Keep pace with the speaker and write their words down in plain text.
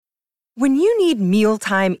When you need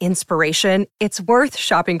mealtime inspiration, it's worth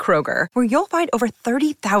shopping Kroger, where you'll find over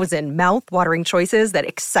 30,000 mouth-watering choices that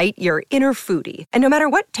excite your inner foodie. And no matter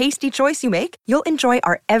what tasty choice you make, you'll enjoy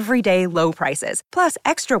our everyday low prices, plus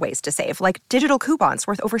extra ways to save, like digital coupons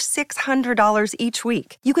worth over $600 each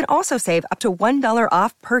week. You can also save up to $1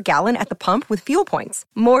 off per gallon at the pump with fuel points.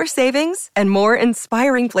 More savings and more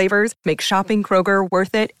inspiring flavors make shopping Kroger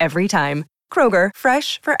worth it every time. Kroger,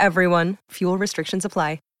 fresh for everyone. Fuel restrictions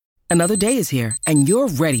apply. Another day is here, and you're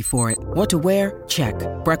ready for it. What to wear? Check.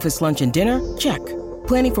 Breakfast, lunch, and dinner? Check.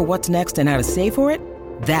 Planning for what's next and how to save for it?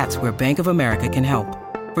 That's where Bank of America can help.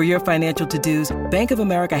 For your financial to-dos, Bank of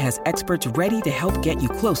America has experts ready to help get you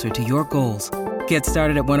closer to your goals. Get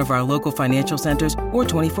started at one of our local financial centers or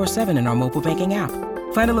 24/7 in our mobile banking app.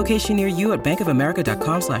 Find a location near you at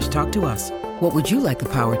bankofamerica.com/talktous. What would you like the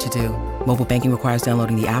power to do? Mobile banking requires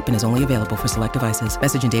downloading the app and is only available for select devices.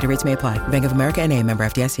 Message and data rates may apply. Bank of America N.A., member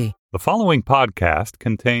FDIC. The following podcast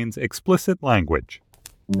contains explicit language.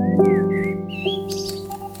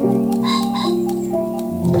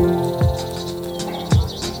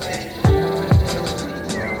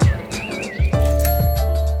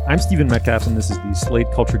 I'm Stephen Metcalf, and this is the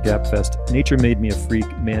Slate Culture Gabfest Nature Made Me a Freak,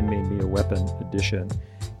 Man Made Me a Weapon edition.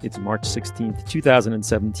 It's March 16th,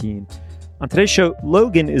 2017. On today's show,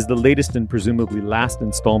 Logan is the latest and presumably last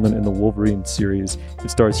installment in the Wolverine series. It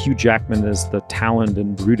stars Hugh Jackman as the taloned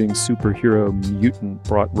and brooding superhero mutant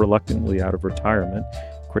brought reluctantly out of retirement.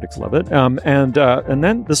 Critics love it. And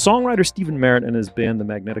then the songwriter Stephen Merritt and his band The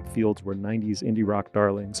Magnetic Fields were 90s indie rock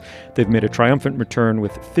darlings. They've made a triumphant return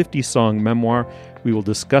with a 50-song memoir. We will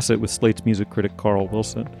discuss it with Slate's music critic Carl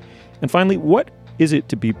Wilson. And finally, what is it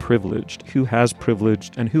to be privileged? Who has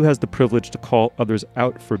privileged, and who has the privilege to call others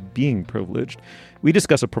out for being privileged? We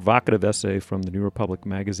discuss a provocative essay from the New Republic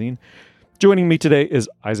magazine. Joining me today is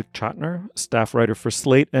Isaac Chotiner, staff writer for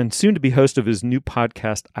Slate and soon to be host of his new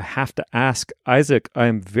podcast, I Have to Ask. Isaac, I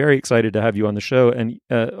am very excited to have you on the show and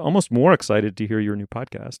almost more excited to hear your new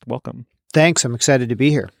podcast. Welcome. Thanks. I'm excited to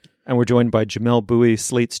be here. And we're joined by Jamelle Bouie,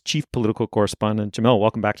 Slate's chief political correspondent. Jamelle,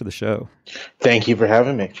 welcome back to the show. Thank you for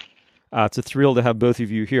having me. It's a thrill to have both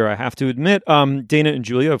of you here, I have to admit. Dana and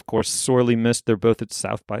Julia, of course, sorely missed. They're both at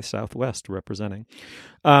South by Southwest representing.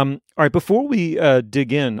 All right, before we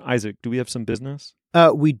dig in, Isaac, do we have some business?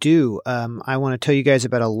 We do. I want to tell you guys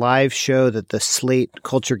about a live show that the Slate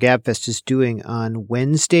Culture Gabfest is doing on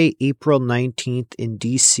Wednesday, April 19th in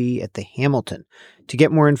D.C. at the Hamilton. To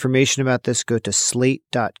get more information about this, go to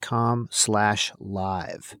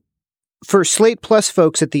slate.com/live. For Slate Plus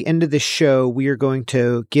folks, at the end of this show, we are going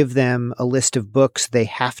to give them a list of books they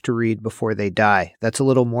have to read before they die. That's a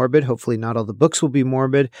little morbid. Hopefully not all the books will be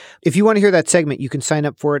morbid. If you want to hear that segment, you can sign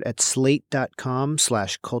up for it at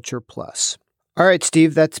slate.com/cultureplus. All right,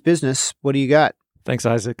 Steve, that's business. What do you got? Thanks,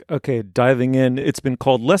 Isaac. Okay, diving in. It's been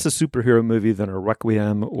called less a superhero movie than a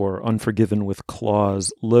Requiem or Unforgiven with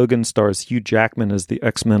Claws. Logan stars Hugh Jackman as the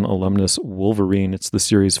X-Men alumnus Wolverine. It's the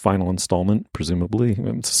series' final installment, presumably.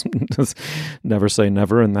 Never say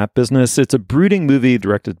never in that business. It's a brooding movie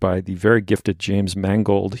directed by the very gifted James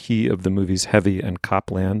Mangold, he of the movies Heavy and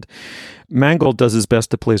Copland. Mangold does his best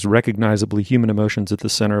to place recognizably human emotions at the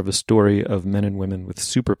center of a story of men and women with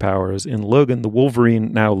superpowers. In Logan, the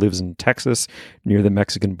Wolverine now lives in Texas, near the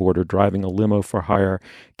Mexican border, driving a limo for hire,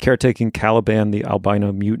 caretaking Caliban, the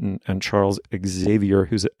albino mutant, and Charles Xavier,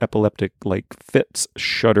 whose epileptic-like fits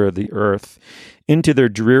shudder the earth. Into their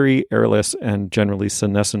dreary, airless, and generally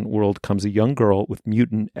senescent world comes a young girl with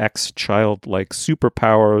mutant X-childlike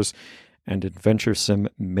superpowers, and adventuresome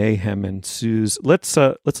mayhem ensues. Let's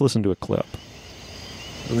listen to a clip.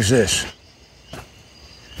 Who's this?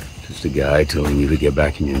 Just a guy telling you to get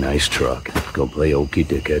back in your nice truck. Go play okey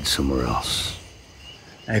dickhead somewhere else.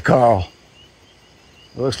 Hey, Carl.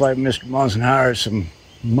 It looks like Mr. Munson hired some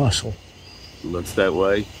muscle. Looks that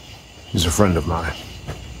way. He's a friend of mine.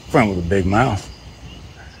 Friend with a big mouth.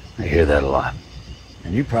 I hear that a lot.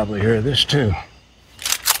 And you probably hear this too.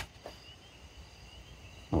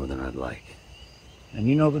 More than I'd like. And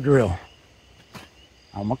you know the drill.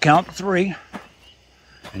 I'm gonna count to 3,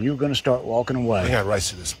 and you're gonna start walking away. I got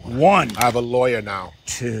rights to this one. 1. I have a lawyer now.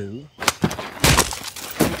 2.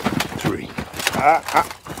 3. You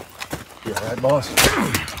all right, boss?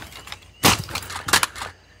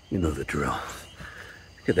 You know the drill.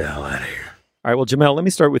 Get the hell out of here. All right, well, Jamelle, let me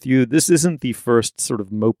start with you. This isn't the first sort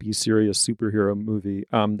of mopey, serious superhero movie.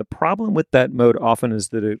 The problem with that mode often is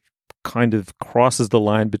that it kind of crosses the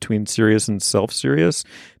line between serious and self-serious.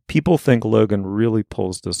 People think Logan really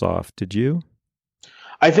pulls this off. Did you?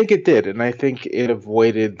 I think it did, and I think it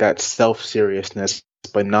avoided that self-seriousness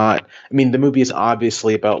by not. I mean, the movie is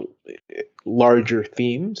obviously about larger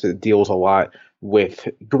themes. It deals a lot with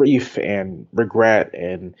grief and regret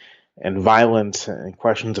and violence and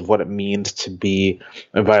questions of what it means to be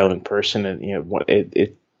a violent person. And what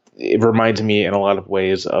it reminds me in a lot of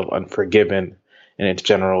ways of Unforgiven in its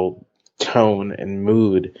general tone and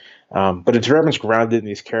mood. But it's very much grounded in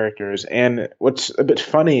these characters. And what's a bit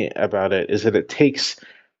funny about it is that it takes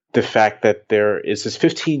the fact that there is this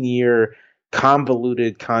 15-year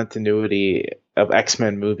convoluted continuity of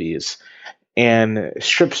X-Men movies and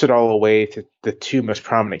strips it all away to the two most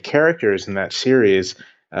prominent characters in that series,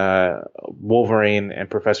 Wolverine and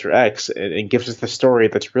Professor X, and gives us the story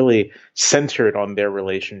that's really centered on their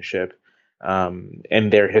relationship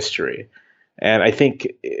and their history. And I think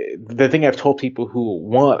the thing I've told people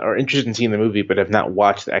who are interested in seeing the movie but have not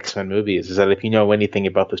watched the X-Men movies is that if you know anything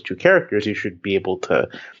about those two characters, you should be able to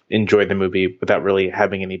enjoy the movie without really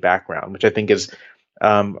having any background, which I think is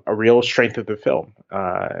a real strength of the film.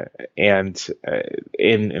 And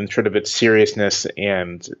in sort of its seriousness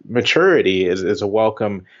and maturity is a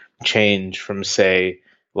welcome change from, say,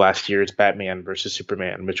 last year's Batman versus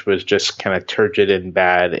Superman, which was just kind of turgid and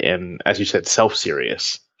bad and, as you said,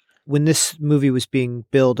 self-serious. When this movie was being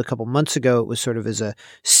billed a couple months ago, it was sort of as a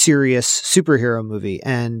serious superhero movie.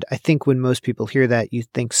 And I think when most people hear that, you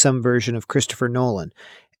think some version of Christopher Nolan.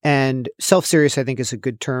 And self-serious, I think, is a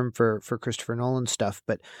good term for Christopher Nolan stuff,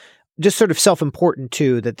 but just sort of self-important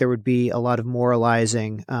too, that there would be a lot of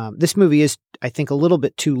moralizing. This movie is, I think, a little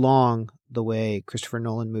bit too long, the way Christopher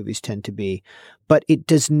Nolan movies tend to be, but it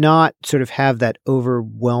does not sort of have that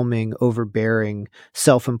overwhelming, overbearing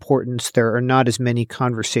self-importance. There are not as many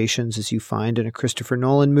conversations as you find in a Christopher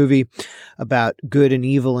Nolan movie about good and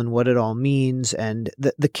evil and what it all means. And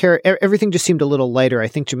everything just seemed a little lighter. I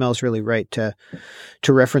think Jamel's really right to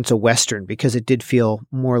reference a Western, because it did feel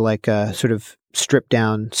more like a sort of stripped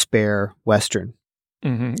down, spare Western.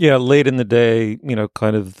 Mm-hmm. Yeah, late in the day,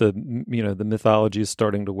 kind of the mythology is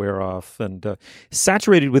starting to wear off, and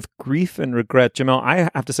saturated with grief and regret. Jamel, I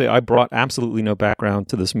have to say, I brought absolutely no background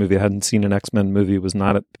to this movie. I hadn't seen an X-Men movie, was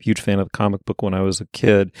not a huge fan of the comic book when I was a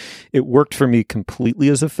kid. It worked for me completely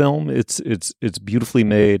as a film. It's beautifully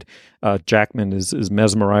made. Jackman is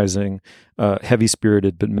mesmerizing,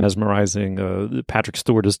 heavy-spirited but mesmerizing. Patrick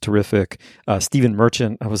Stewart is terrific. Stephen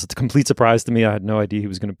Merchant was a complete surprise to me. I had no idea he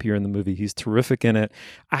was going to appear in the movie. He's terrific in it.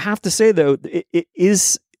 I have to say, though, it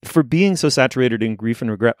is, for being so saturated in grief and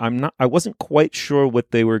regret, I wasn't quite sure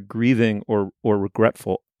what they were grieving or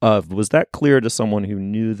regretful of. Was that clear to someone who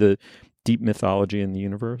knew the deep mythology in the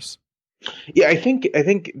universe? Yeah, I think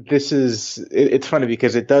this is, it's funny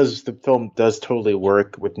because the film does totally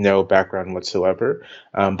work with no background whatsoever.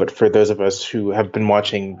 But for those of us who have been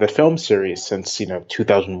watching the film series since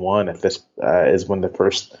 2001, if this is when the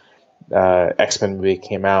first X-Men movie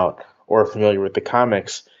came out, or familiar with the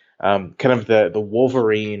comics, kind of the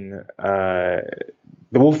Wolverine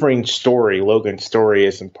story, Logan's story,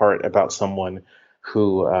 is in part about someone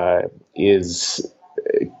who is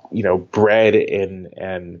bred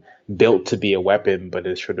and built to be a weapon, but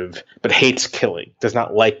hates killing, does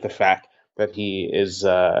not like the fact that he is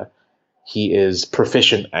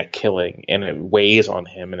proficient at killing, and it weighs on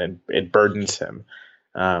him and it burdens him.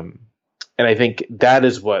 And I think that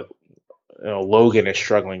is what Logan is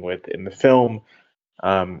struggling with in the film.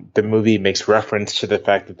 The movie makes reference to the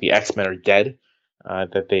fact that the X-Men are dead,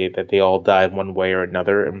 that they all died one way or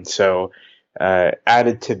another, and so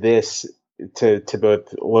added to this, to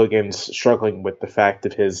both Logan's struggling with the fact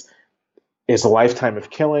of his lifetime of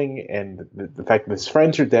killing and the fact that his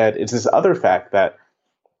friends are dead, is this other fact that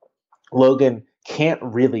Logan can't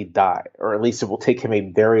really die, or at least it will take him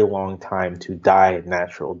a very long time to die a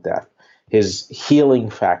natural death. His healing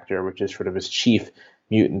factor, which is sort of his chief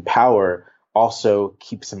mutant power, also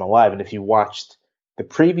keeps him alive. And if you watched the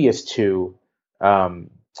previous two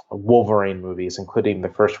Wolverine movies, including the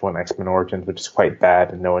first one, X-Men Origins, which is quite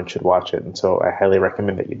bad and no one should watch it, and so I highly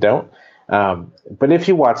recommend that you don't. But if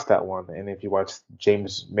you watch that one, and if you watch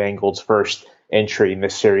James Mangold's first entry in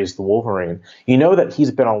this series, The Wolverine, you know that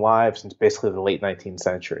he's been alive since basically the late 19th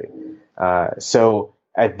century. So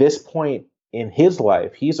at this point in his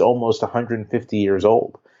life, he's almost 150 years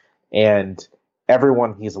old, and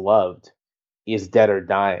everyone he's loved is dead or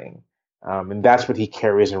dying. And that's what he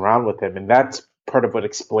carries around with him. And that's part of what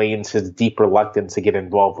explains his deep reluctance to get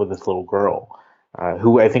involved with this little girl,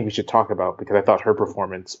 who I think we should talk about because I thought her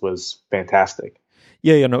performance was fantastic.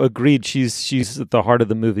 Yeah, no, agreed. She's at the heart of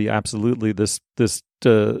the movie. Absolutely.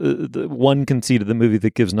 The one conceit of the movie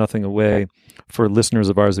that gives nothing away for listeners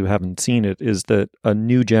of ours who haven't seen it is that a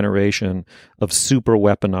new generation of super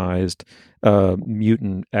weaponized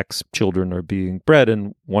mutant X children are being bred,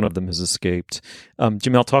 and one of them has escaped.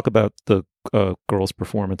 Jamel, talk about the girl's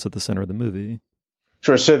performance at the center of the movie.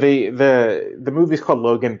 Sure. So the movie is called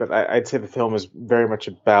Logan, but I'd say the film is very much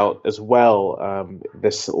about as well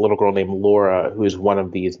this little girl named Laura, who is one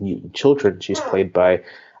of these mutant children. She's played by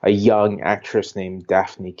a young actress named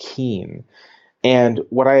Daphne Keane. And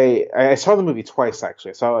what I saw the movie twice, actually.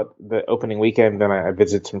 I saw it the opening weekend, then I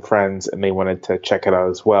visited some friends, and they wanted to check it out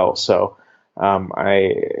as well. So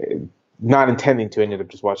I, not intending to, ended up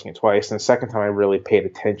just watching it twice. And the second time I really paid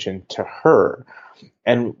attention to her.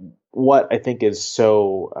 And what I think is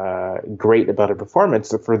so great about her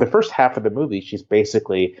performance, for the first half of the movie, she's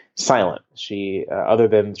basically silent. She, other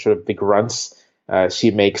than sort of the grunts she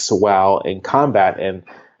makes while in combat, and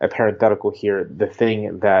a parenthetical here, the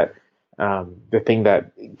thing that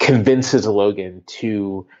convinces Logan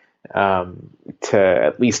to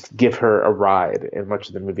at least give her a ride, and much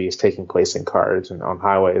of the movie is taking place in cars and on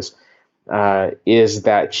highways, is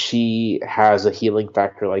that she has a healing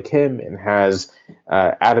factor like him and has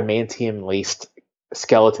adamantium-laced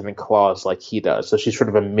skeleton and claws like he does. So she's sort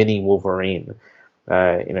of a mini Wolverine,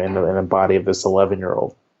 in the body of this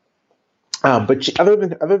 11-year-old. But she, other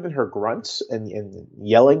than her grunts and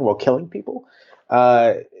yelling while killing people,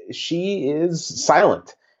 she is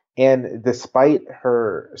silent. And despite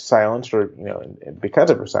her silence, or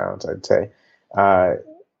because of her silence, I'd say,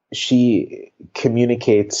 she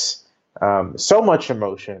communicates so much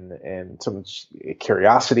emotion and so much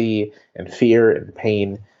curiosity and fear and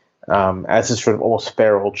pain as this sort of almost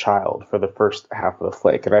feral child for the first half of the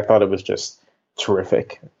flick. And I thought it was just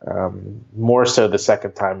terrific. More so the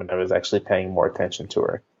second time when I was actually paying more attention to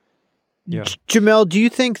her. Yeah. Jamel, do you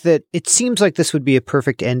think that it seems like this would be a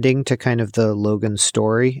perfect ending to kind of the Logan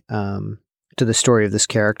story, to the story of this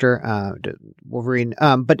character, Wolverine?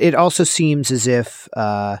 But it also seems as if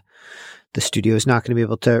the studio is not going to be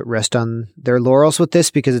able to rest on their laurels with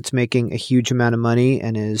this, because it's making a huge amount of money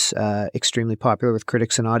and is extremely popular with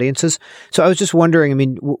critics and audiences. So I was just wondering, I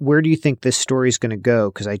mean, where do you think this story is going to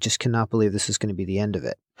go? Because I just cannot believe this is going to be the end of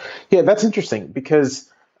it. Yeah, that's interesting, because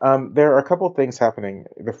there are a couple of things happening.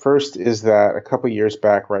 The first is that a couple of years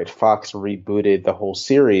back, right, Fox rebooted the whole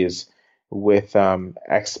series with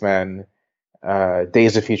X-Men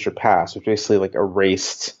Days of Future Past, which basically like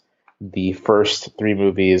erased the first three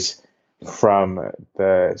movies from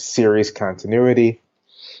the series continuity.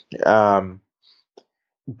 But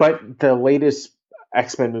the latest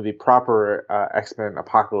X-Men movie proper, X-Men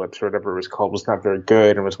Apocalypse or whatever it was called, was not very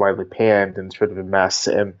good and was widely panned and sort of a mess.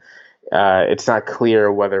 And it's not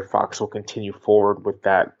clear whether Fox will continue forward with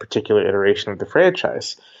that particular iteration of the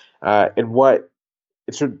franchise. That's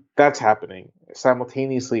happening.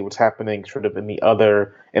 Simultaneously, what's happening sort of in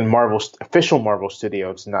Marvel's official Marvel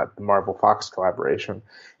Studios, not the Marvel Fox collaboration,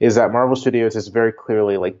 is that Marvel Studios is very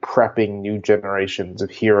clearly like prepping new generations of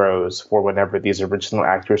heroes for whenever these original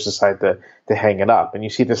actors decide to hang it up. And you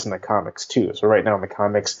see this in the comics too. So right now in the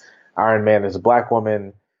comics, Iron Man is a black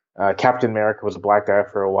woman, Captain America was a black guy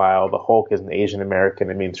for a while, the Hulk is an Asian American.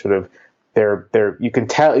 I mean, sort of you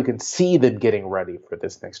can see them getting ready for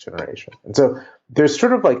this next generation. And so there's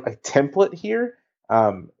sort of like a template here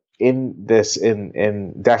in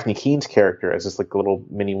Daphne Keene's character as this like little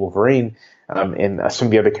mini Wolverine, and some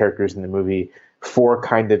of the other characters in the movie, for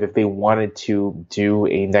kind of if they wanted to do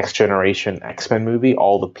a next generation X-Men movie,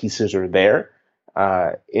 all the pieces are there.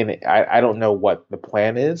 I don't know what the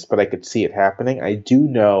plan is, but I could see it happening. I do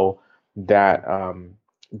know that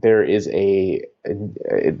there is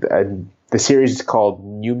the series is called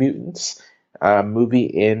New Mutants, movie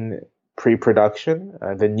in pre-production.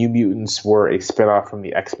 The New Mutants were a spinoff from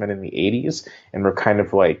the X-Men in the 80s, and were kind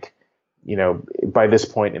of like, by this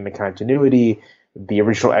point in the continuity, the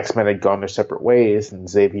original X-Men had gone their separate ways, and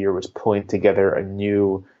Xavier was pulling together a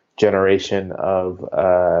new generation of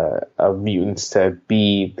mutants to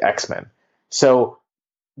be X-Men. So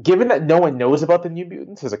given that no one knows about the New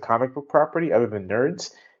Mutants as a comic book property other than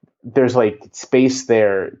nerds, there's like space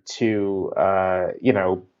there to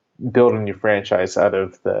build a new franchise out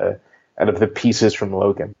of the pieces from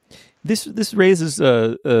Logan. This raises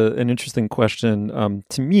an interesting question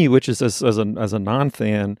to me, which is as a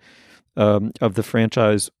non-fan of the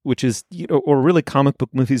franchise, which is or really comic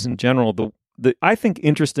book movies in general. The I think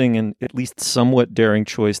interesting and at least somewhat daring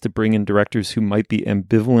choice to bring in directors who might be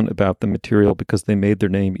ambivalent about the material because they made their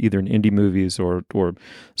name either in indie movies or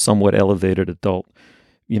somewhat elevated adult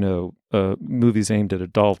movies aimed at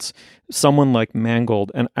adults. Someone like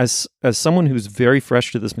Mangold, and as someone who's very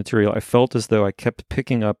fresh to this material, I felt as though I kept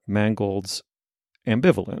picking up Mangold's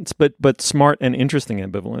ambivalence, but smart and interesting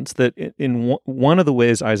ambivalence. That in one of the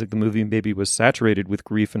ways Isaac the movie maybe was saturated with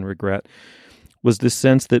grief and regret was this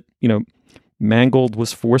sense that Mangold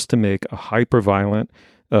was forced to make a hyper-violent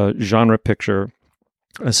genre picture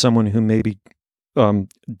as someone who maybe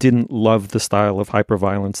didn't love the style of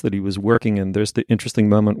hyper-violence that he was working in. There's the interesting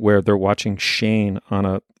moment where they're watching Shane on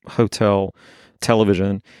a hotel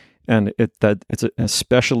television, and it's an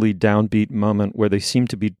especially downbeat moment where they seem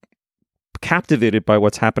to be captivated by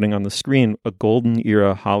what's happening on the screen, a golden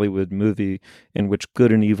era Hollywood movie in which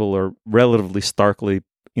good and evil are relatively starkly,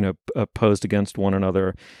 posed against one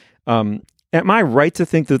another. Am I right to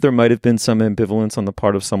think that there might have been some ambivalence on the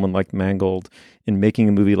part of someone like Mangold in making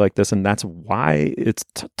a movie like this, and that's why its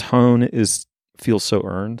tone feels so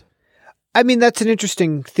earned? I mean, that's an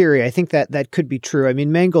interesting theory. I think that could be true. I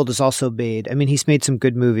mean, Mangold has also he's made some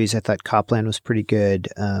good movies. I thought Copland was pretty good.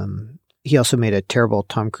 He also made a terrible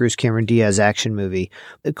Tom Cruise, Cameron Diaz action movie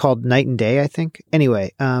called Night and Day, I think.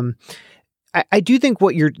 Anyway, I do think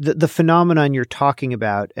what the phenomenon you're talking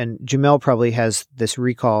about, and Jamel probably has this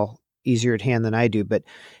recall easier at hand than I do, but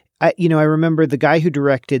I remember the guy who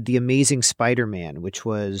directed The Amazing Spider-Man, which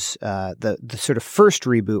was the sort of first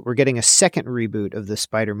reboot. We're getting a second reboot of the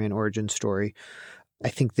Spider-Man origin story, I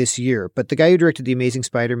think, this year. But the guy who directed The Amazing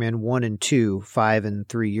Spider-Man 1 and 2, 5 and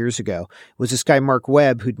 3 years ago, was this guy, Mark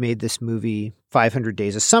Webb, who'd made this movie 500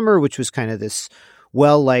 Days of Summer, which was kind of this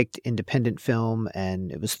well-liked independent film.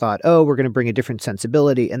 And it was thought, we're going to bring a different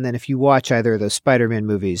sensibility. And then if you watch either of those Spider-Man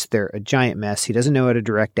movies, they're a giant mess. He doesn't know how to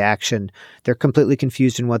direct action. They're completely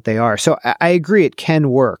confused in what they are. So I agree it can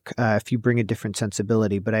work if you bring a different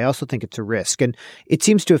sensibility, but I also think it's a risk. And it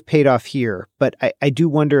seems to have paid off here. But I do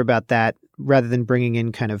wonder about that, rather than bringing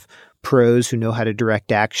in kind of pros who know how to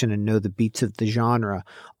direct action and know the beats of the genre.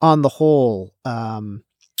 On the whole,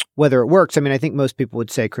 whether it works, I mean, I think most people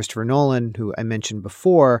would say Christopher Nolan, who I mentioned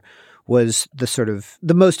before, was the sort of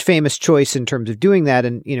the most famous choice in terms of doing that.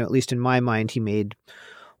 And, at least in my mind, he made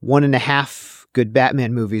 1.5 good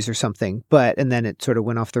Batman movies or something, and then it sort of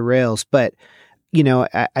went off the rails. But,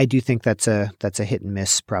 I do think that's a hit and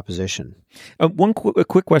miss proposition. A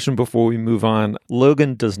quick question before we move on.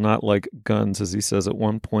 Logan does not like guns, as he says at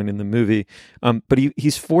one point in the movie, but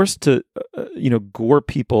he's forced to, gore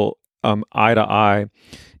people eye to eye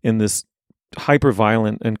in this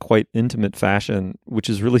hyper-violent and quite intimate fashion, which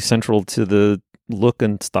is really central to the look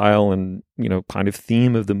and style and, kind of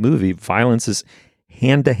theme of the movie. Violence is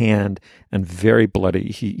hand-to-hand and very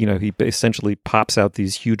bloody. He essentially pops out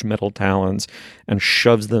these huge metal talons and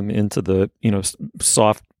shoves them into the,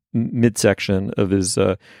 soft midsection of his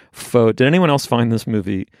foe. Did anyone else find this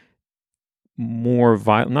movie more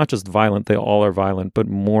violent? Not just violent, they all are violent, but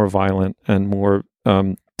more violent and more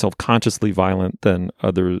self-consciously violent than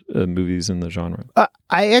other movies in the genre?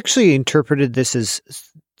 I actually interpreted this as,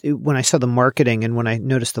 when I saw the marketing and when I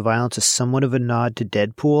noticed the violence, as somewhat of a nod to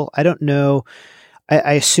Deadpool. I don't know.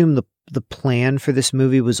 I assume the plan for this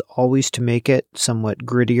movie was always to make it somewhat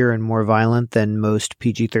grittier and more violent than most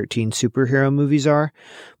PG-13 superhero movies are.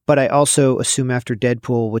 But I also assume after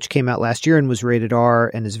Deadpool, which came out last year and was rated R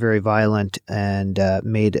and is very violent and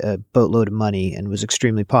made a boatload of money and was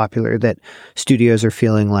extremely popular, that studios are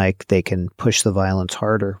feeling like they can push the violence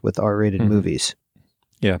harder with R-rated movies.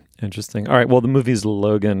 Yeah, interesting. All right, well, the movie's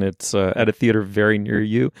Logan. It's at a theater very near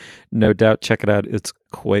you. No doubt, check it out. It's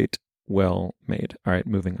quite well made. All right,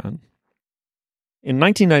 moving on. In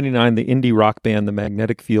 1999, the indie rock band The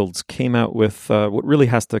Magnetic Fields came out with what really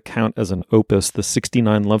has to count as an opus. The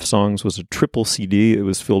 69 Love Songs was a triple CD. It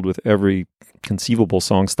was filled with every conceivable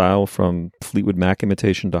song style, from Fleetwood Mac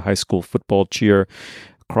imitation to high school football cheer.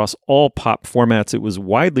 Across all pop formats, it was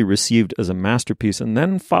widely received as a masterpiece, and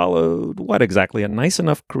then followed what exactly? A nice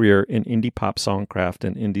enough career in indie pop songcraft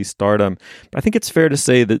and indie stardom. But I think it's fair to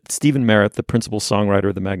say that Stephen Merritt, the principal songwriter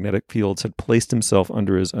of The Magnetic Fields, had placed himself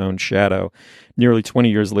under his own shadow. Nearly 20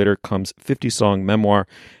 years later comes 50-song memoir,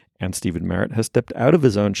 and Stephen Merritt has stepped out of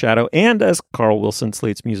his own shadow. And as Carl Wilson,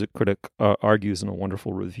 Slate's music critic, argues in a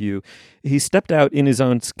wonderful review, he stepped out in his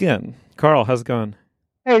own skin. Carl, how's it going?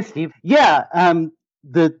 Hey, Steve. Yeah,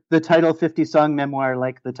 The title 50-song memoir,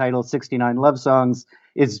 like the title 69 Love Songs,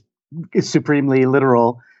 is supremely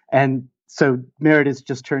literal. And so Merritt has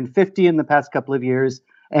just turned 50 in the past couple of years,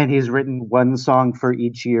 and he's written one song for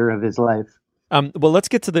each year of his life. Well, let's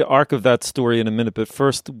get to the arc of that story in a minute. But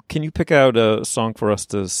first, can you pick out a song for us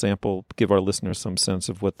to sample, give our listeners some sense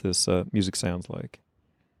of what this music sounds like?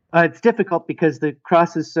 It's difficult because it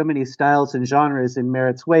crosses so many styles and genres in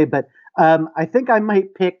Merritt's way, but I think I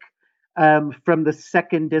might pick from the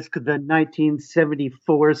second disc, the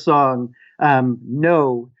 1974 song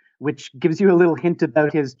No, which gives you a little hint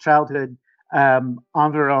about his childhood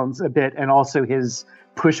environs a bit, and also his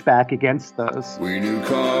pushback against those. We knew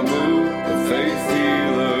Carmu, the faith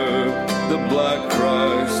healer, the Black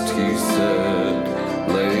Christ, he said,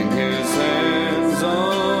 laying his hands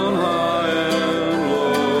on high and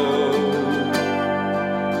low.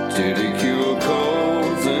 Did he cure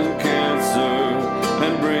colds and cancer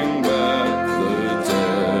and bring back the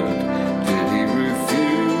dead? Did he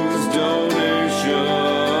refuse donations?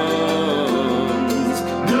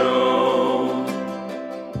 No.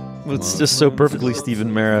 It's just so perfectly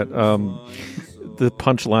Stephen Merritt. The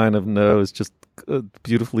punchline of No is just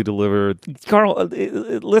beautifully delivered. Carl,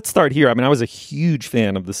 let's start here. I mean, I was a huge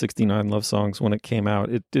fan of the 69 Love Songs when it came out.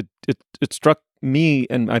 It struck me,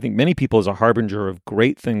 and I think many people, as a harbinger of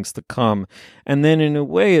great things to come. And then in a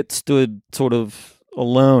way it stood sort of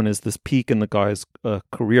alone as this peak in the guy's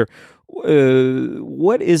career.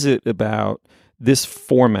 What is it about this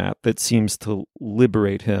format that seems to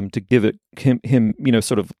liberate him, to give it him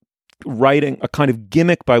sort of writing a kind of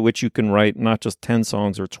gimmick by which you can write not just 10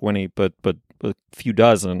 songs or 20, but a few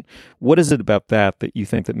dozen? What is it about that you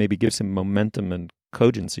think that maybe gives him momentum and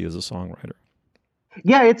cogency as a songwriter?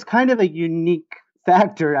 Yeah, it's kind of a unique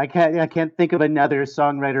factor. I can't think of another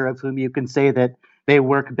songwriter of whom you can say that they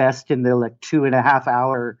work best in the 2.5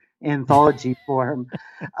 hour anthology form.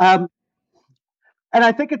 And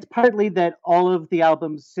I think it's partly that all of the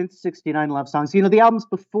albums since 69 Love Songs, the albums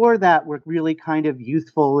before that were really kind of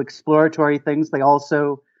youthful, exploratory things. They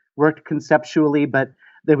also worked conceptually, but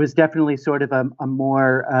there was definitely sort of a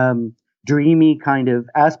more dreamy kind of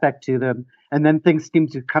aspect to them. And then things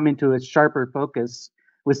seemed to come into a sharper focus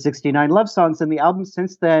with 69 Love Songs. And the albums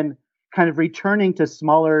since then kind of returning to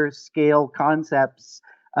smaller scale concepts,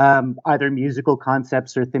 either musical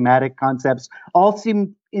concepts or thematic concepts, all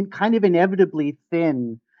seem kind of inevitably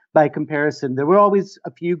thin by comparison. There were always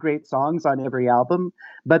a few great songs on every album,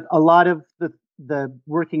 but a lot of the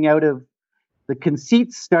working out of the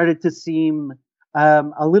conceits started to seem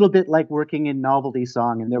a little bit like working in novelty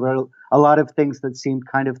song, and there were a lot of things that seemed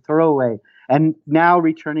kind of throwaway. And now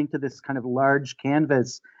returning to this kind of large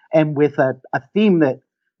canvas and with a theme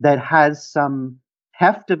that has some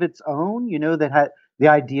heft of its own, that had the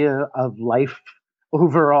idea of life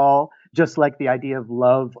overall, just like the idea of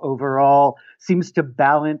love overall, seems to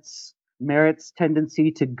balance Merritt's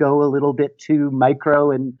tendency to go a little bit too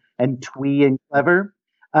micro and twee and clever.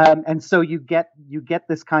 And so you get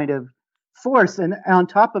this kind of force. And on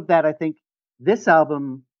top of that, I think this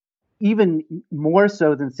album, even more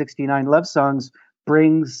so than 69 Love Songs,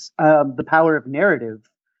 brings the power of narrative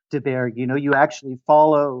to bear. You actually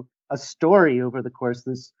follow a story over the course of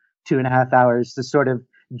this 2.5 hours, this sort of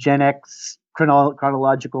Gen X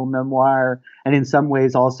chronological memoir, and in some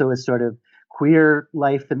ways also a sort of queer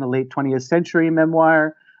life in the late 20th century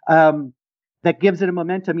memoir that gives it a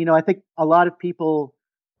momentum. I think a lot of people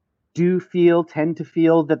tend to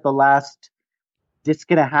feel that the last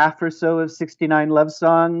disc and a half or so of 69 Love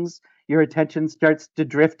Songs, your attention starts to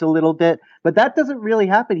drift a little bit. But that doesn't really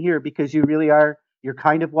happen here, because you're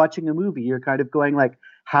kind of watching a movie. You're kind of going like,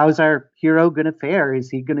 how's our hero going to fare? Is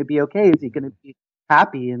he going to be okay? Is he going to be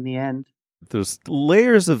happy in the end? There's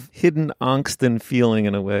layers of hidden angst and feeling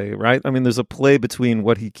in a way, right? I mean, there's a play between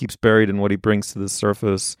what he keeps buried and what he brings to the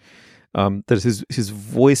surface that his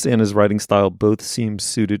voice and his writing style both seem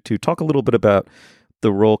suited to. Talk a little bit about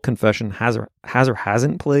the role Confession has or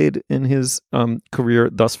hasn't played in his career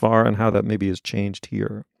thus far, and how that maybe has changed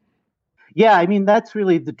here. Yeah, I mean, that's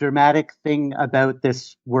really the dramatic thing about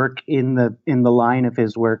this work in the line of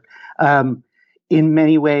his work. In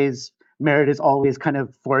many ways, Merritt has always kind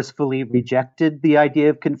of forcefully rejected the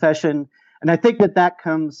idea of confession. And I think that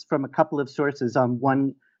comes from a couple of sources. On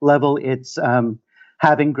one level, it's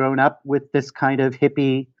having grown up with this kind of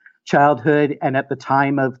hippie childhood, and at the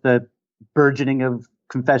time of the burgeoning of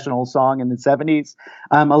confessional song in the 70s,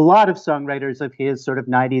 a lot of songwriters of his sort of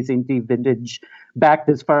 90s indie vintage backed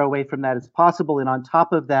as far away from that as possible. And on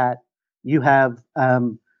top of that, you have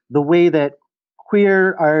the way that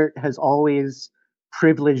queer art has always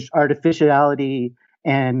privileged artificiality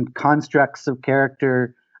and constructs of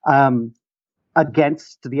character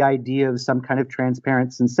against the idea of some kind of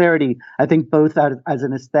transparent sincerity, I think both as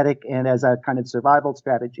an aesthetic and as a kind of survival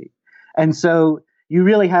strategy. And so you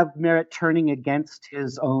really have Merritt turning against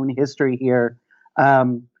his own history here,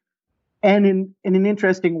 and in an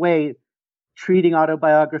interesting way, treating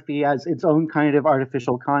autobiography as its own kind of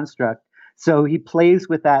artificial construct. So he plays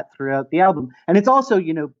with that throughout the album. And it's also,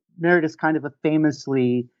 Merritt is kind of a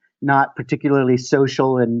famously not particularly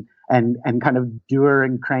social and kind of dour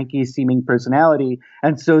and cranky seeming personality.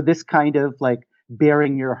 And so this kind of like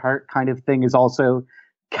bearing your heart kind of thing is also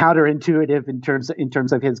counterintuitive in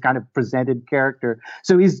terms of his kind of presented character.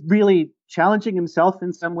 So he's really challenging himself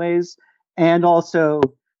in some ways, and also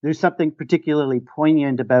there's something particularly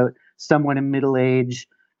poignant about someone in middle age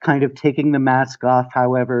kind of taking the mask off,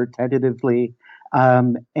 however tentatively.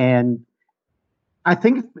 And I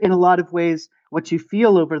think in a lot of ways, what you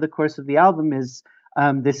feel over the course of the album is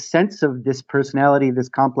this sense of this personality, this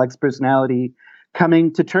complex personality,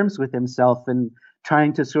 coming to terms with himself and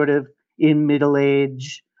trying to sort of, in middle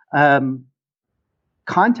age,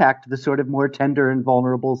 contact the sort of more tender and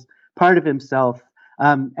vulnerable part of himself.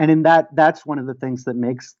 And in that's one of the things that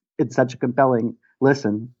makes it such a compelling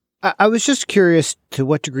listen. I was just curious to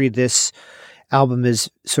what degree this album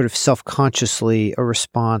is sort of self-consciously a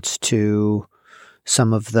response to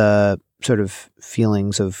some of the sort of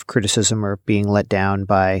feelings of criticism or being let down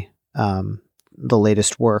by the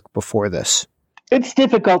latest work before this. It's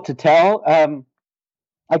difficult to tell.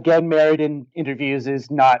 Again, Merritt in interviews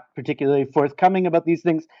is not particularly forthcoming about these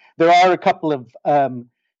things. There are a couple of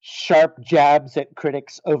sharp jabs at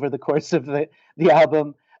critics over the course of the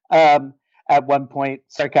album. At one point,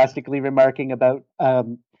 sarcastically remarking about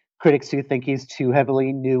critics who think he's too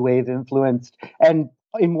heavily new wave influenced. And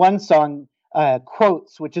in one song,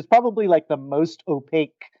 Quotes, which is probably like the most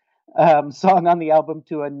opaque song on the album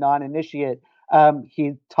to a non-initiate,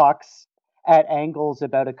 he talks at angles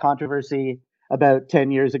about a controversy about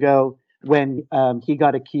 10 years ago when he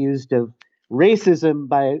got accused of racism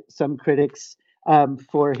by some critics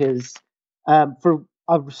for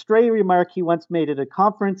a stray remark he once made at a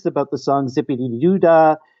conference about the song Zippity Doo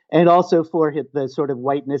Dah, and also for the sort of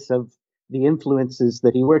whiteness of the influences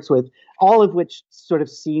that he works with, all of which sort of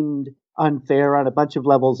seemed unfair on a bunch of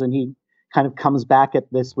levels. And he kind of comes back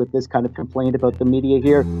at this with this kind of complaint about the media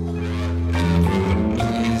here.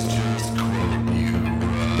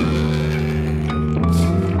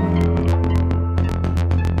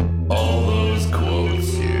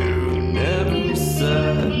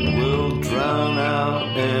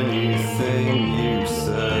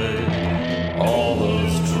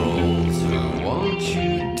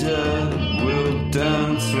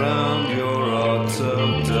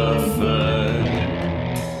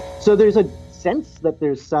 So there's a sense that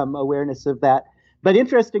there's some awareness of that. But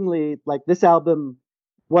interestingly, like this album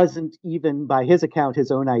wasn't even, by his account, his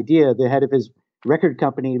own idea. The head of his record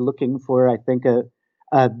company, looking for, I think, a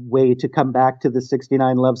way to come back to the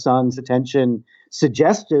 69 Love Songs attention,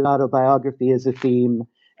 suggested autobiography as a theme,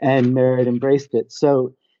 and Merritt embraced it.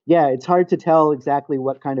 So yeah, it's hard to tell exactly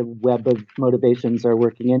what kind of web of motivations are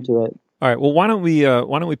working into it. All right. Well, why don't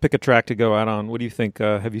we pick a track to go out on? What do you think?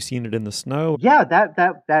 Have you Seen It in the Snow? Yeah,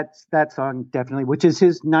 that song definitely, which is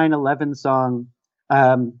his 9/11 song,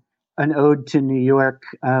 an ode to New York.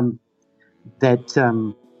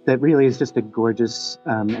 That really is just a gorgeous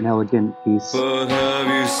and elegant piece. But have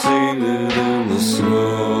you seen it in the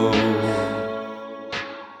snow?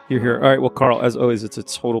 You're here. All right. Well, Carl, as always, it's a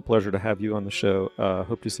total pleasure to have you on the show.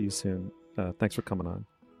 Hope to see you soon. Thanks for coming on.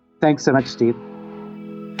 Thanks so much, Steve.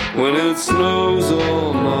 When it snows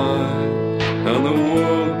all night and the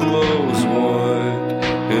world glows white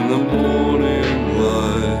in the morning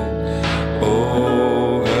light,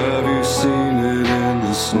 oh, have you seen it in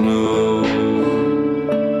the snow?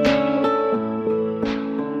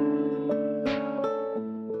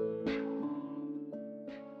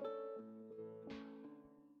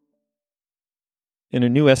 In a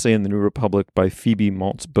new essay in the New Republic by Phoebe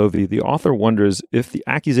Maltz-Bovey, the author wonders if the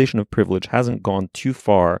accusation of privilege hasn't gone too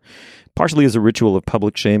far, partially as a ritual of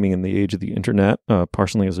public shaming in the age of the internet,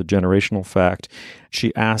 partially as a generational fact.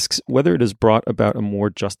 She asks whether it has brought about a more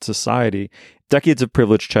just society. Decades of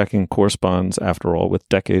privilege checking corresponds, after all, with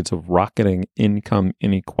decades of rocketing income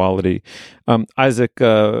inequality. Isaac,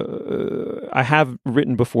 I have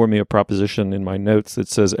written before me a proposition in my notes that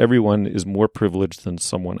says everyone is more privileged than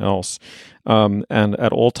someone else. And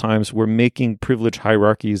at all times, we're making privilege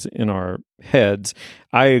hierarchies in our heads.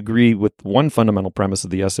 I agree with one fundamental premise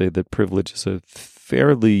of the essay that privilege is a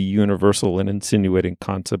fairly universal and insinuating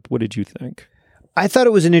concept. What did you think? I thought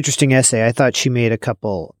it was an interesting essay. I thought she made a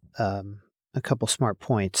couple smart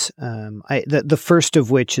points. The first of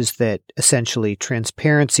which is that essentially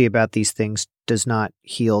transparency about these things does not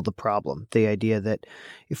heal the problem. The idea that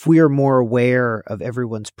if we are more aware of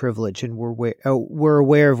everyone's privilege and we're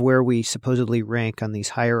aware of where we supposedly rank on these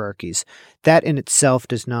hierarchies, that in itself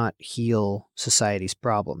does not heal society's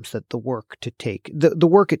problems. That the work it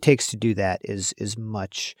takes to do that is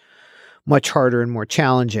much harder and more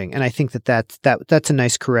challenging. And I think that's a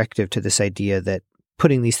nice corrective to this idea that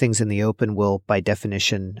putting these things in the open will, by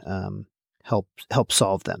definition, help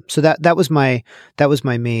solve them. So that was my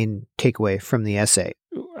main takeaway from the essay.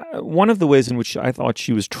 One of the ways in which I thought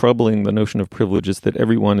she was troubling the notion of privilege is that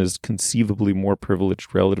everyone is conceivably more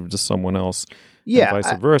privileged relative to someone else, and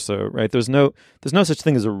vice versa, right? There's no such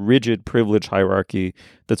thing as a rigid privilege hierarchy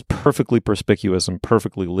that's perfectly perspicuous and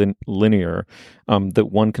perfectly linear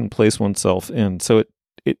that one can place oneself in. So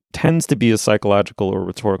it tends to be a psychological or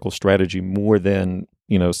rhetorical strategy more than,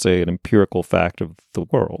 say, an empirical fact of the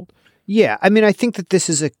world. Yeah, I mean, I think that this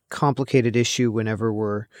is a complicated issue whenever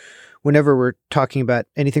we're talking about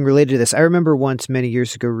anything related to this. I remember once many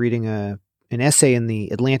years ago reading an essay in the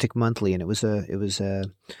Atlantic Monthly, and it was a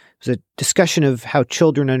discussion of how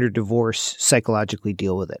children under divorce psychologically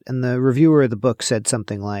deal with it. And the reviewer of the book said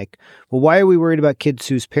something like, well, why are we worried about kids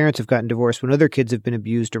whose parents have gotten divorced when other kids have been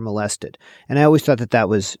abused or molested? And I always thought that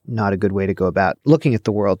was not a good way to go about looking at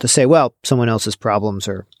the world, to say, well, someone else's problems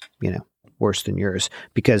are, worse than yours,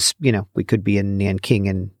 because, we could be in Nanking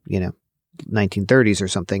in, 1930s or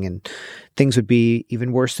something, and things would be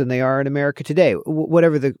even worse than they are in America today,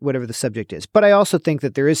 whatever the subject is. But I also think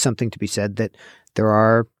that there is something to be said that there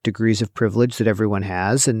are degrees of privilege that everyone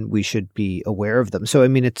has, and we should be aware of them. So, I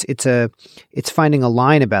mean, it's finding a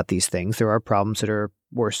line about these things. There are problems that are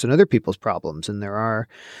worse than other people's problems, and there are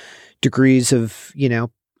degrees of,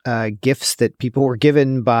 gifts that people were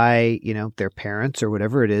given by, their parents or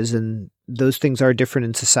whatever it is, and those things are different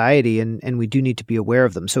in society, and we do need to be aware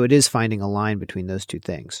of them. So it is finding a line between those two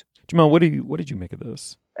things. Jamal, what did you make of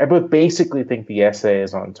this? I would basically think the essay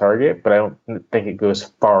is on target, but I don't think it goes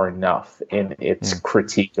far enough in its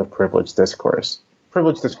critique of privileged discourse.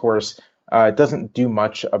 Privileged discourse doesn't do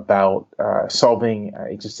much about solving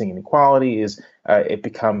existing inequality. It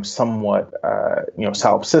becomes somewhat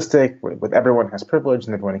solipsistic, with everyone has privilege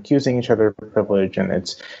and everyone accusing each other of privilege, and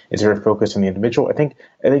it's very focused on the individual. I think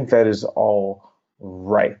that is all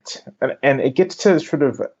right, and it gets to sort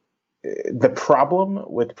of the problem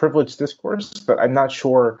with privileged discourse that I'm not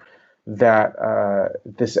sure that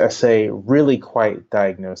this essay really quite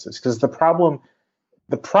diagnoses, because the problem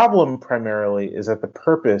primarily is that the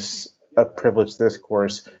purpose of privileged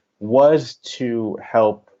discourse was to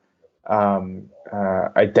help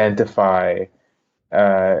identify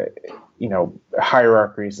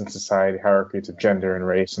hierarchies in society, hierarchies of gender and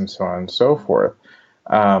race and so on and so forth.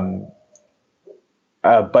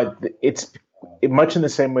 But it's much in the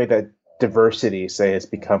same way that diversity, say, has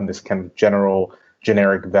become this kind of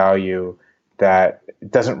generic value that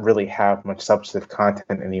doesn't really have much substantive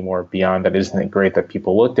content anymore beyond that. Isn't it great that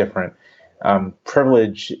people look different?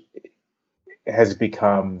 Privilege has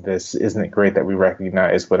become this, isn't it great that we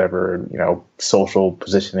recognize whatever, social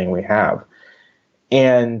positioning we have.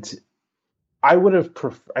 And I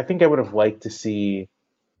think I would have liked to see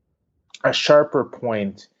a sharper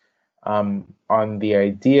point on the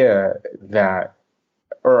idea that,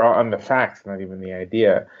 or on the fact, not even the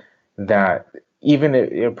idea, that even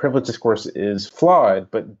if privileged discourse is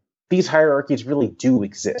flawed, but these hierarchies really do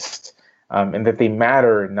exist. And that they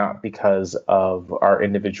matter not because of our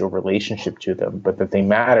individual relationship to them, but that they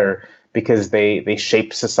matter because they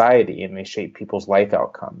shape society and they shape people's life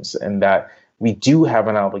outcomes, and that we do have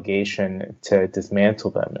an obligation to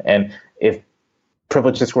dismantle them. And if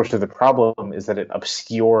privileged discourse of the problem is that it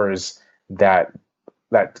obscures that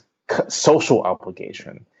social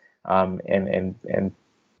obligation and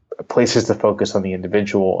places the focus on the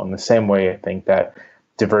individual, in the same way I think that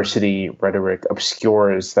diversity rhetoric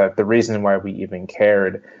obscures that the reason why we even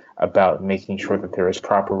cared about making sure that there is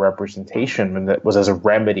proper representation, and that was as a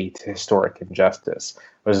remedy to historic injustice,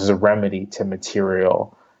 was as a remedy to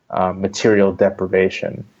material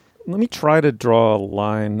deprivation. Let me try to draw a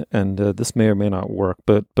line, and this may or may not work,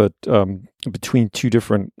 but between two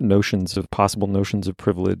different possible notions of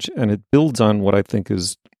privilege, and it builds on what I think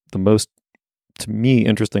is the most, to me,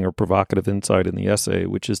 interesting or provocative insight in the essay,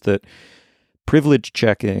 which is that privilege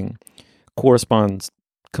checking corresponds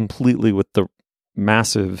completely with the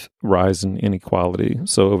massive rise in inequality.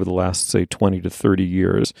 So over the last, say, 20 to 30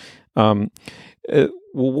 years,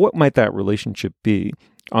 what might that relationship be?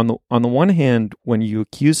 On the one hand, when you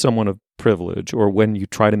accuse someone of privilege, or when you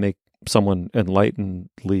try to make someone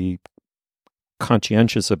enlightenedly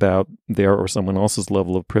conscientious about their or someone else's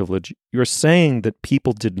level of privilege, you're saying that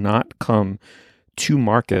people did not come to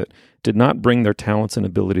market, did not bring their talents and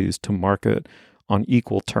abilities to market on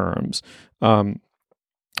equal terms. And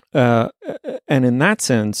in that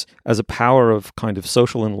sense, as a power of kind of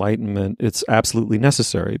social enlightenment, it's absolutely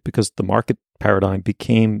necessary, because the market paradigm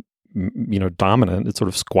became dominant. It sort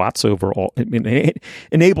of squats over all. It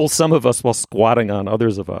enables some of us while squatting on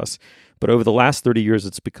others of us. But over the last 30 years,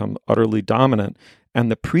 it's become utterly dominant. And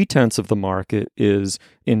the pretense of the market is,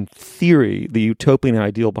 in theory, the utopian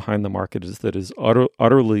ideal behind the market is that is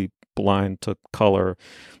utterly blind to color,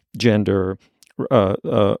 gender,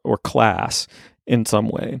 or class in some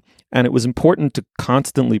way. And it was important to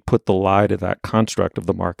constantly put the lie to that construct of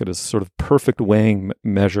the market as a sort of perfect weighing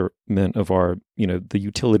measurement of our, the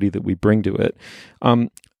utility that we bring to it.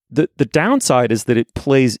 The downside is that it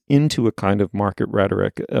plays into a kind of market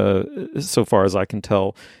rhetoric, so far as I can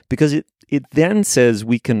tell, because it then says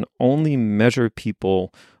we can only measure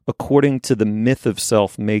people according to the myth of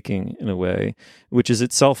self-making, in a way, which is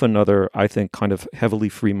itself another, I think, kind of heavily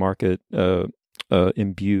free market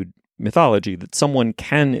imbued mythology, that someone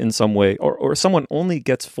can in some way, or someone only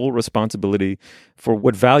gets full responsibility for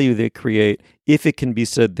what value they create if it can be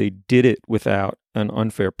said they did it without an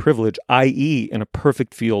unfair privilege, i.e. in a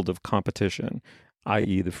perfect field of competition,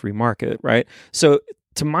 i.e. the free market, right? So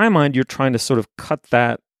to my mind, you're trying to sort of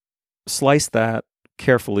slice that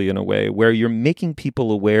carefully in a way where you're making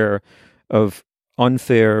people aware of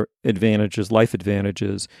unfair advantages, life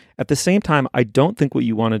advantages. At the same time, I don't think what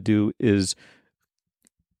you want to do is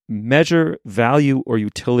measure value or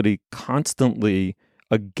utility constantly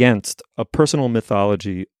against a personal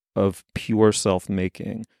mythology of pure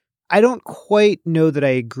self-making. I don't quite know that I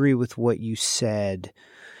agree with what you said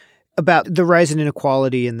about the rise in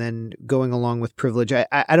inequality and then going along with privilege.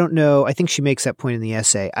 I don't know. I think she makes that point in the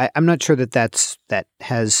essay. I'm not sure that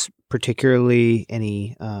has particularly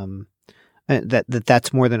any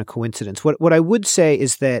that's more than a coincidence. What I would say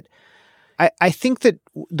is that I think that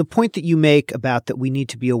the point that you make about that we need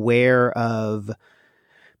to be aware of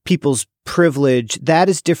people's privilege, that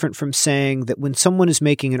is different from saying that when someone is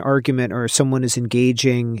making an argument or someone is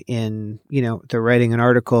engaging in, they're writing an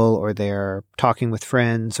article or they're talking with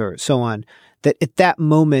friends or so on, that at that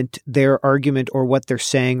moment, their argument or what they're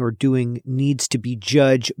saying or doing needs to be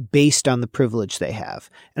judged based on the privilege they have.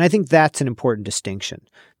 And I think that's an important distinction.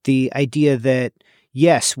 The idea that,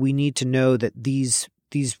 yes, we need to know that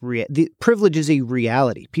the privilege is a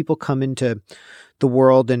reality. People come into the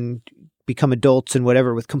world and become adults and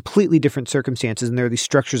whatever with completely different circumstances, and there are these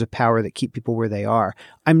structures of power that keep people where they are.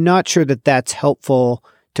 I'm not sure that that's helpful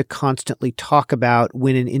to constantly talk about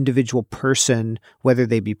when an individual person, whether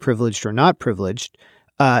they be privileged or not privileged,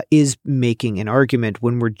 is making an argument,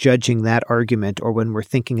 when we're judging that argument or when we're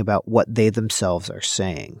thinking about what they themselves are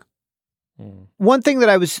saying. One thing that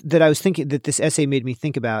I was thinking that this essay made me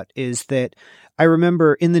think about is that I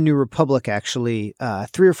remember in the New Republic, actually,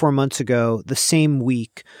 3 or 4 months ago, the same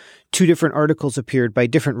week, 2 different articles appeared by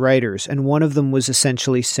different writers. And one of them was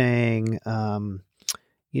essentially saying,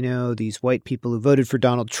 these white people who voted for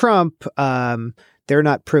Donald Trump, they're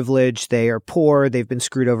not privileged. They are poor. They've been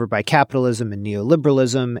screwed over by capitalism and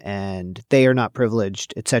neoliberalism, and they are not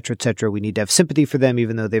privileged, et cetera, et cetera. We need to have sympathy for them,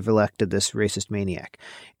 even though they've elected this racist maniac.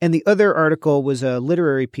 And the other article was a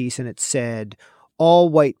literary piece, and it said, all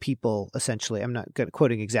white people, essentially, I'm not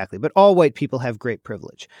quoting exactly, but all white people have great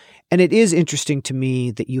privilege. And it is interesting to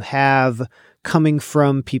me that you have, coming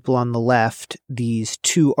from people on the left, these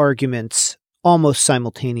 2 arguments almost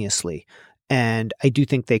simultaneously. And I do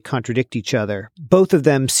think they contradict each other. Both of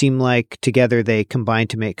them seem like together they combine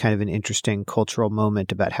to make kind of an interesting cultural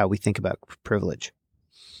moment about how we think about privilege.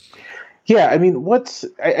 Yeah, I mean,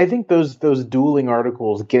 I think those dueling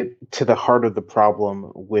articles get to the heart of the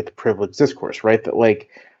problem with privilege discourse, right? That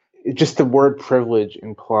just the word privilege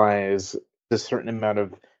implies a certain amount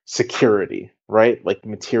of security, right? Like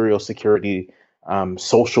material security,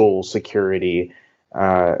 social security,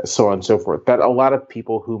 so on and so forth, that a lot of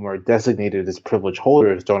people whom are designated as privilege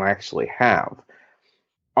holders don't actually have.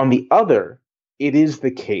 On the other, it is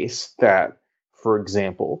the case that, for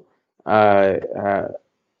example,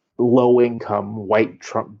 low-income white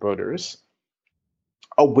Trump voters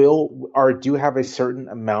do have a certain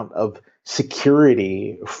amount of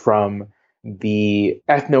security from the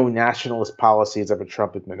ethno-nationalist policies of a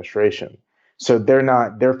Trump administration. So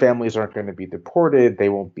their families aren't going to be deported. They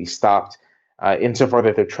won't be stopped. Insofar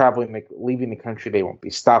that they're traveling, leaving the country, they won't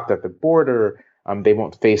be stopped at the border. They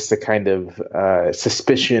won't face the kind of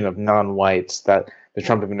suspicion of non-whites that the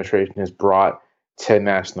Trump administration has brought to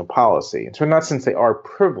national policy. And so in that sense, they are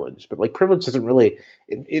privileged, but privilege isn't really,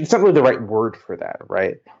 it's not really the right word for that,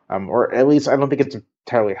 right? Or at least I don't think it's an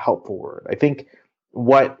entirely helpful word. I think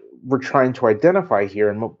what we're trying to identify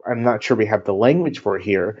here, and I'm not sure we have the language for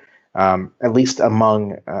here, at least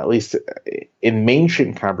in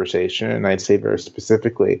mainstream conversation, and I'd say very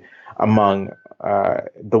specifically among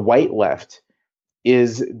the white left,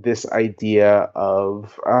 is this idea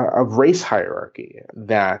of race hierarchy,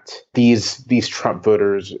 that these Trump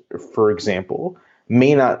voters, for example,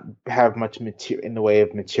 may not have much in the way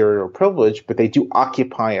of material privilege, but they do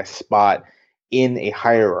occupy a spot in a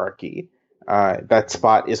hierarchy. That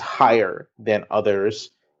spot is higher than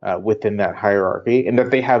others within that hierarchy, and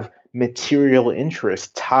that they have material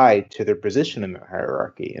interests tied to their position in that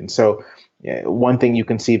hierarchy. And so one thing you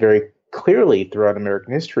can see very clearly throughout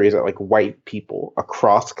American history is that like white people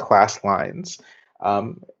across class lines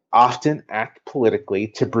often act politically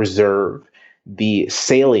to preserve the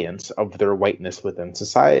salience of their whiteness within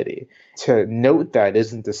society. To note that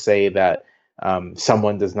isn't to say that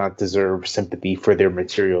someone does not deserve sympathy for their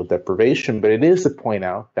material deprivation, but it is to point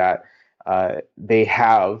out that they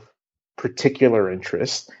have particular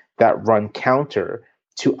interests that run counter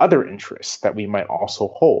to other interests that we might also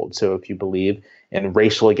hold. So if you believe in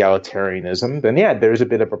racial egalitarianism, then yeah, there's a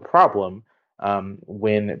bit of a problem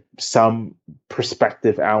when some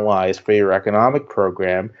prospective allies for your economic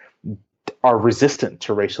program are resistant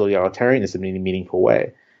to racial egalitarianism in a meaningful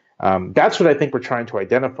way. That's what I think we're trying to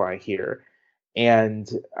identify here. And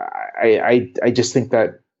I just think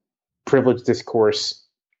that privileged discourse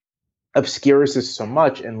obscures this so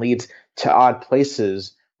much and leads to odd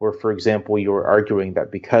places where, for example, you're arguing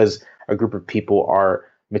that because a group of people are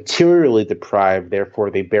materially deprived, therefore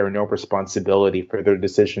they bear no responsibility for their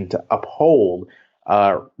decision to uphold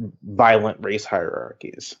violent race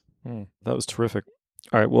hierarchies. That was terrific.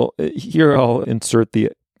 All right, well, here I'll insert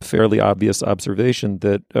the fairly obvious observation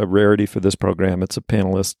that a rarity for this program, it's a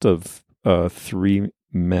panelist of 3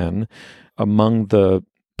 men. Among the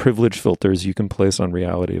privilege filters you can place on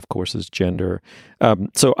reality, of course, is gender.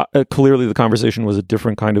 So clearly the conversation was a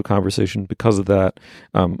different kind of conversation because of that.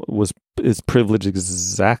 Is privilege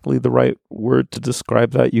exactly the right word to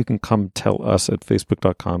describe that? You can come tell us at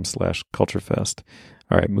facebook.com/culturefest.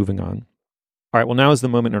 All right, moving on. All right, well, now is the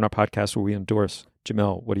moment in our podcast where we endorse.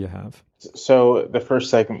 Jamel, what do you have? So the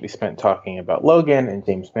first segment we spent talking about Logan and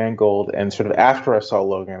James Mangold, and sort of after I saw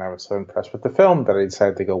Logan, I was so impressed with the film that I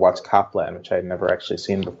decided to go watch Copland, which I had never actually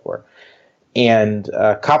seen before. And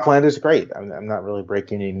Copland is great. I'm not really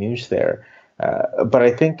breaking any news there, but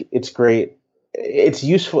I think it's great. It's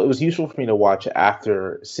useful. It was useful for me to watch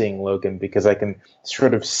after seeing Logan because I can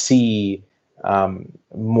sort of see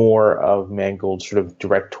more of Mangold's sort of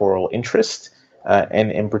directorial interest.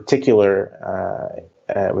 And in particular,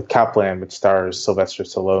 with Copland, which stars Sylvester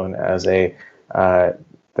Stallone as the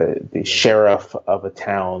sheriff of a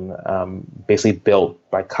town, basically built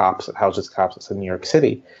by cops, that houses cops in New York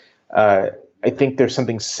City. I think there's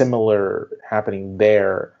something similar happening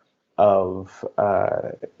there of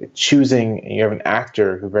choosing. You have an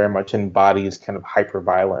actor who very much embodies kind of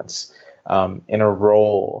hyper-violence in a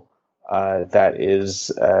role that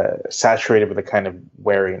is saturated with a kind of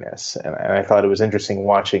wariness. And I thought it was interesting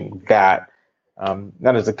watching that,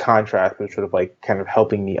 not as a contrast, but sort of like kind of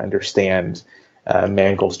helping me understand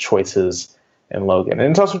Mangold's choices in Logan. And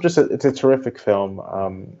it's also just it's a terrific film.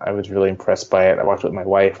 I was really impressed by it. I watched it with my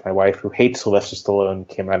wife. My wife, who hates Sylvester Stallone,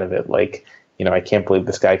 came out of it like, I can't believe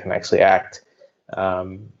this guy can actually act.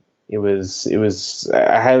 It was.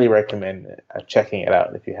 I highly recommend checking it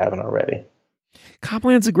out if you haven't already.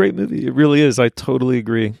 Copland's a great movie. It really is. I totally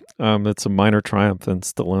agree. It's a minor triumph, and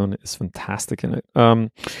Stallone is fantastic in it.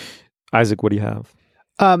 Isaac, what do you have?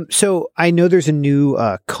 So I know there's a new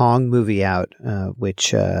Kong movie out,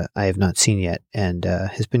 which I have not seen yet, and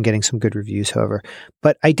has been getting some good reviews, however.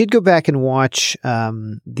 But I did go back and watch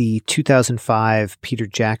the 2005 Peter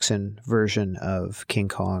Jackson version of King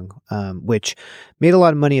Kong, which made a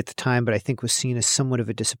lot of money at the time, but I think was seen as somewhat of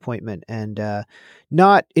a disappointment. And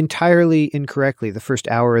not entirely incorrectly, the first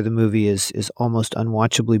hour of the movie is almost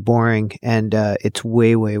unwatchably boring, and it's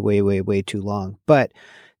way, way, way, way, way too long. But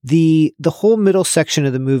the whole middle section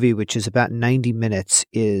of the movie, which is about 90 minutes,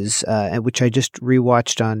 is which I just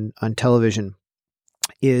rewatched on television,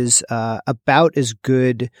 is about as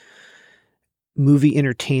good movie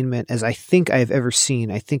entertainment as I think I've ever seen.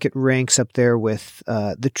 I think it ranks up there with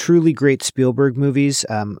the truly great Spielberg movies,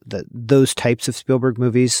 those types of Spielberg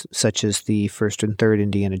movies, such as the first and third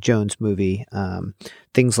Indiana Jones movie,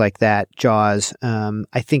 things like that, Jaws.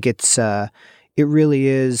 I think it really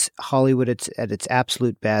is Hollywood at its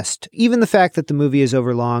absolute best. Even the fact that the movie is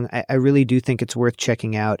overlong, I really do think it's worth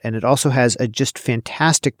checking out. And it also has a just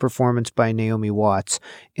fantastic performance by Naomi Watts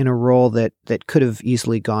in a role that could have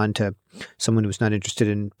easily gone to someone who was not interested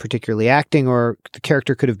in particularly acting, or the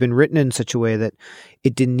character could have been written in such a way that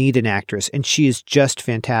it didn't need an actress. And she is just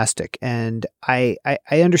fantastic. And I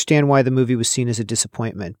understand why the movie was seen as a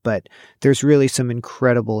disappointment, but there's really some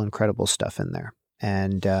incredible, incredible stuff in there.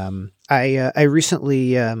 And I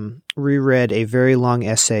recently reread a very long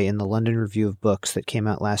essay in the London Review of Books that came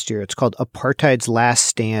out last year. It's called Apartheid's Last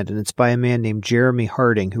Stand, and it's by a man named Jeremy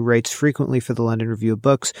Harding, who writes frequently for the London Review of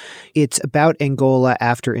Books. It's about Angola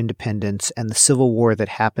after independence and the civil war that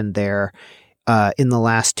happened there in the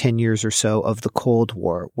last 10 years or so of the Cold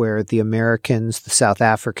War, where the Americans, the South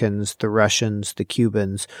Africans, the Russians, the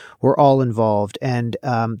Cubans were all involved. And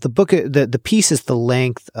the piece is the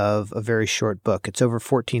length of a very short book. It's over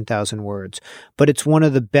 14,000 words, but it's one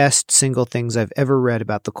of the best single things I've ever read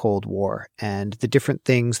about the Cold War and the different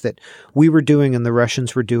things that we were doing and the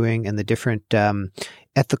Russians were doing and the different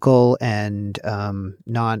ethical and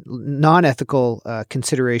non-ethical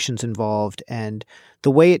considerations involved, and the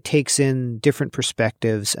way it takes in different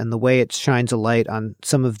perspectives and the way it shines a light on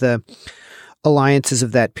some of the alliances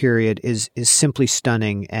of that period is simply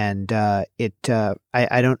stunning. And I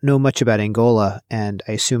don't know much about Angola, and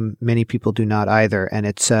I assume many people do not either. And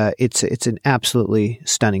it's an absolutely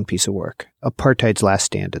stunning piece of work. Apartheid's Last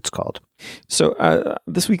Stand, it's called. So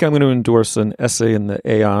this week I'm going to endorse an essay in the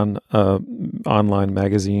Aeon online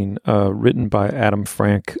magazine written by Adam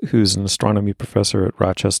Frank, who's an astronomy professor at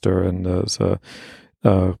Rochester and is a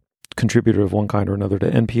contributor of one kind or another to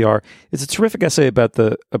NPR. It's a terrific essay about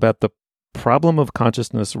the problem of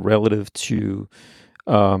consciousness relative to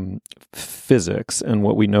physics and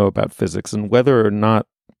what we know about physics, and whether or not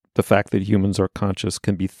the fact that humans are conscious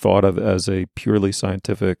can be thought of as a purely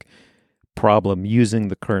scientific problem using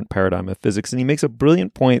the current paradigm of physics. And he makes a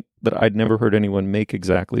brilliant point that I'd never heard anyone make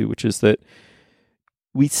exactly, which is that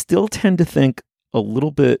we still tend to think a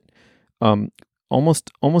little bit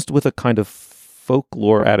almost with a kind of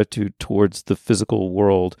folklore attitude towards the physical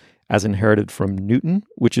world as inherited from Newton,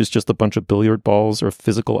 which is just a bunch of billiard balls or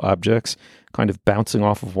physical objects kind of bouncing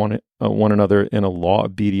off of one another in a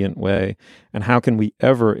law-obedient way. And how can we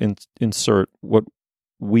ever insert what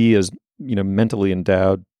we as mentally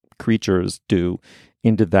endowed creatures do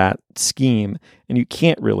into that scheme? And you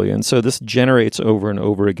can't really. And so this generates over and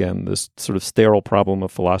over again this sort of sterile problem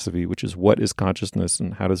of philosophy, which is what is consciousness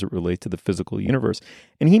and how does it relate to the physical universe?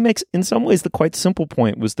 And he makes, in some ways, the quite simple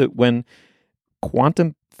point was that when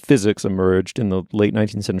quantum physics emerged in the late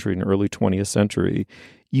 19th century and early 20th century,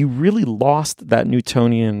 you really lost that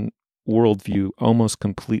Newtonian worldview almost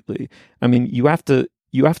completely. I mean, you have to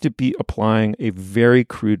be applying a very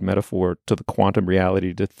crude metaphor to the quantum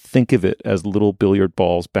reality to think of it as little billiard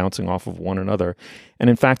balls bouncing off of one another. And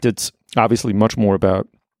in fact, it's obviously much more about,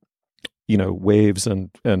 waves and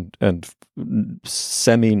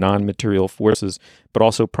semi non-material forces, but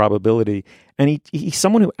also probability. And he's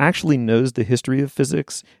someone who actually knows the history of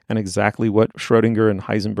physics and exactly what Schrödinger and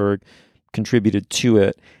Heisenberg contributed to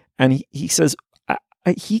it. And he says,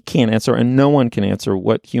 he can't answer, and no one can answer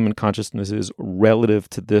what human consciousness is relative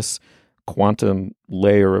to this quantum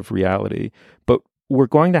layer of reality. But we're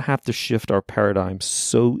going to have to shift our paradigm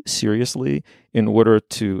so seriously in order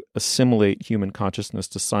to assimilate human consciousness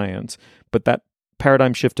to science. But that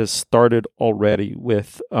paradigm shift has started already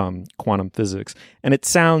with quantum physics. And it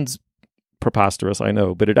sounds preposterous, I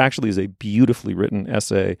know, but it actually is a beautifully written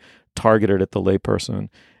essay targeted at the layperson.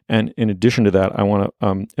 And in addition to that, I want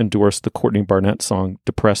to endorse the Courtney Barnett song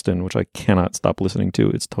Depreston, which I cannot stop listening to.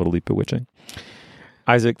 It's totally bewitching.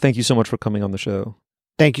 Isaac, thank you so much for coming on the show.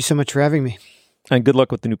 Thank you so much for having me. And good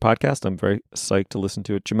luck with the new podcast. I'm very psyched to listen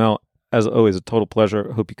to it. Jamelle, as always, a total pleasure.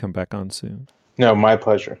 I hope you come back on soon. No, my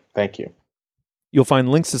pleasure. Thank you. You'll find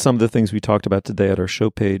links to some of the things we talked about today at our show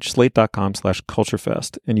page,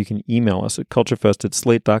 slate.com/culturefest. And you can email us at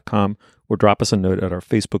culturefest@slate.com or drop us a note at our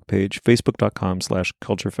Facebook page,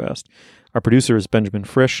 facebook.com/culturefest. Our producer is Benjamin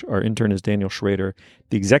Frisch. Our intern is Daniel Schrader.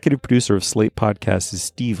 The executive producer of Slate Podcasts is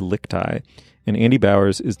Steve Lickteig. And Andy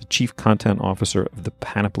Bowers is the chief content officer of the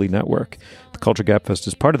Panoply Network. The Culture Gabfest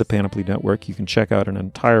is part of the Panoply Network. You can check out an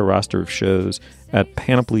entire roster of shows at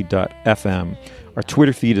panoply.fm. Our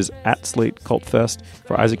Twitter feed is @SlateCultFest.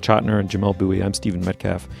 For Isaac Chotiner and Jamelle Bouie, I'm Stephen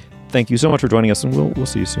Metcalf. Thank you so much for joining us, and we'll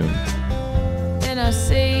see you soon. Then I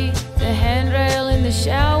see the handrail in the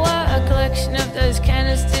shower, a collection of those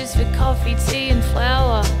canisters for coffee, tea, and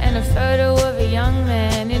flour, and a photo of a young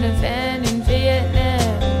man in a van.